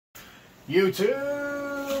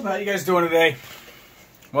YouTube, how you guys doing today?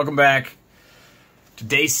 Welcome back to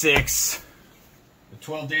day 6, the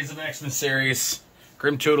 12 Days of Xmas series,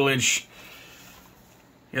 Grim Tutelage.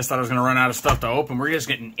 You guys thought I was going to run out of stuff to open. We're just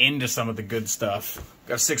getting into some of the good stuff.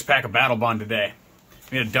 Got a 6-pack of Battlebond today.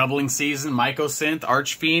 We had a doubling season, Mycosynth,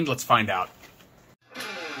 Archfiend. Let's find out.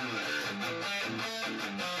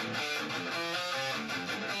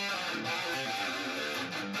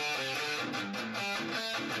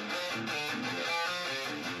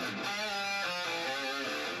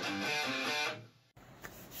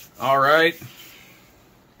 All right,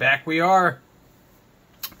 back we are.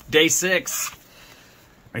 Day 6.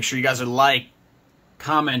 Make sure you guys are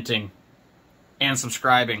commenting, and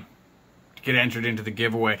subscribing to get entered into the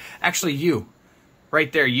giveaway. Actually, you,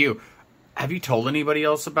 right there, you. Have you told anybody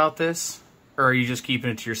else about this? Or are you just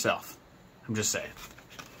keeping it to yourself? I'm just saying.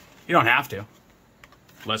 You don't have to.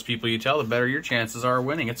 The less people you tell, the better your chances are of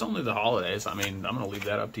winning. It's only the holidays. I mean, I'm going to leave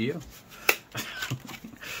that up to you.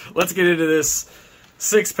 Let's get into this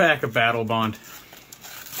 6-pack of Battlebond.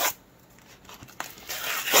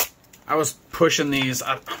 I was pushing these.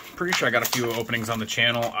 I'm pretty sure I got a few openings on the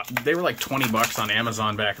channel. They were like 20 bucks on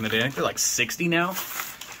Amazon back in the day. I think they're like 60 now.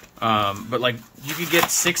 But like you could get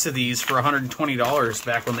 6 of these for $120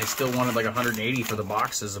 back when they still wanted like 180 for the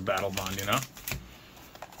boxes of Battlebond, you know?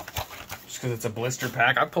 Just because it's a blister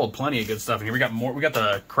pack. I've pulled plenty of good stuff in here. We got more. We got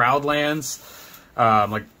the Crowdlands,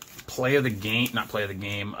 like Play of the Game, not Play of the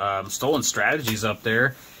Game, Stolen Strategies up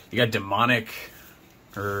there. You got Demonic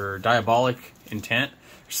or Diabolic Intent.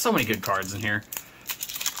 There's so many good cards in here.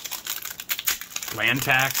 Land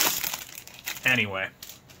Tax. Anyway,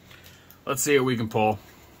 let's see what we can pull.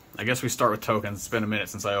 I guess we start with tokens. It's been a minute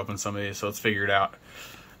since I opened some of these, so let's figure it out.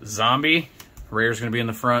 Zombie. Rare's going to be in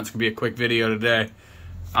the front. It's going to be a quick video today.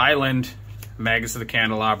 Island. Magus of the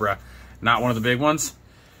Candelabra. Not one of the big ones.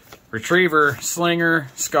 Retriever. Slinger.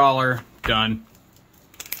 Scholar. Done.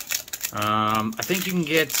 I think you can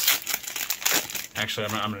get... Actually,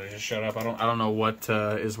 I'm going to just shut up. I don't know what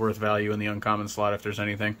is worth value in the uncommon slot, if there's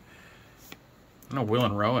anything. I know Will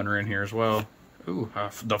and Rowan are in here as well. Ooh,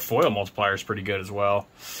 the foil multiplier is pretty good as well.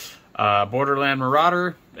 Borderland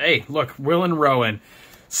Marauder. Hey, look, Will and Rowan.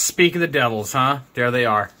 Speak of the devils, huh? There they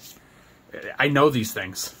are. I know these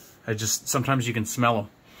things. Sometimes you can smell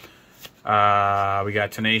them. We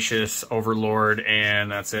got Tenacious, Overlord,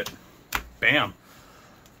 and that's it. Bam.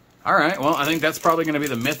 All right, well, I think that's probably going to be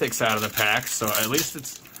the mythics out of the pack. So at least I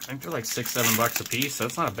think they're like $6-7 a piece. So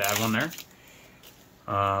that's not a bad one there.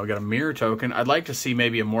 We got a mirror token. I'd like to see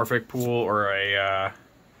maybe a Morphic Pool or a, I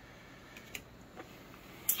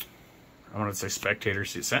wanted to say Spectator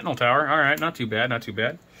Seat. Sentinel Tower. All right, not too bad, not too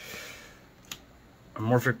bad. A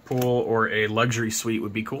Morphic Pool or a Luxury Suite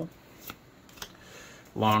would be cool.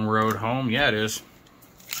 Long Road Home. Yeah, it is.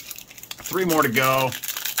 3 more to go.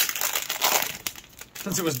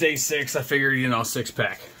 Since it was day 6, I figured, you know,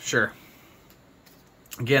 6-pack. Sure.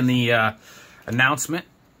 Again, the announcement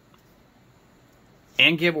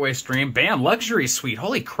and giveaway stream. Bam, Luxury Suite.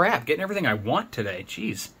 Holy crap, getting everything I want today.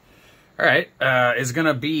 Jeez. All right, is going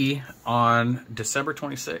to be on December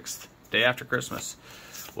 26th, day after Christmas.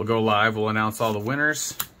 We'll go live. We'll announce all the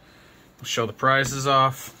winners. We'll show the prizes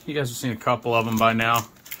off. You guys have seen a couple of them by now.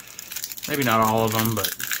 Maybe not all of them, but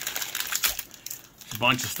a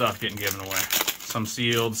bunch of stuff getting given away. Some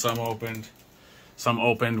sealed, some opened. Some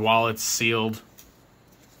opened while it's sealed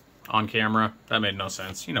on camera. That made no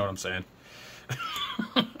sense. You know what I'm saying.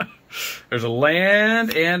 There's a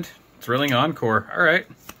land and Thrilling Encore. All right.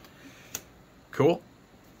 Cool.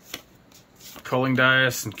 Culling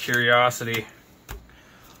Dice and Curiosity.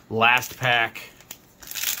 Last pack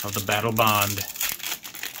of the Battlebond.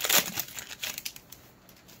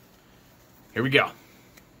 Here we go.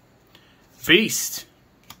 Beast.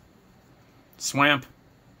 Swamp.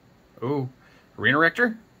 Ooh. Arena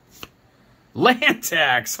Rector. Land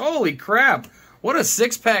Tax. Holy crap. What a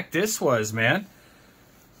 6-pack this was, man.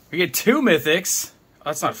 We get 2 mythics. Oh,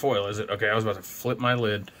 that's not foil, is it? Okay, I was about to flip my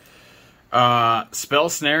lid. Spell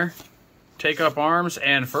Snare. Take Up Arms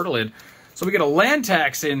and Fertilid. So we get a Land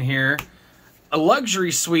Tax in here. A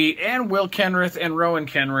Luxury Suite and Will Kenrith and Rowan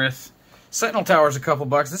Kenrith. Sentinel Tower's a couple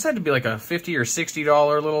bucks. This had to be like a $50 or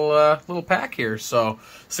 $60 little pack here. So,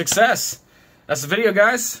 success. That's the video,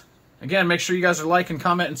 guys. Again, make sure you guys are liking,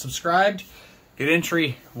 comment, and subscribed. Get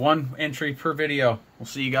entry, 1 entry per video. We'll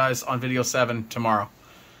see you guys on video 7 tomorrow.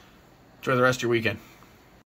 Enjoy the rest of your weekend.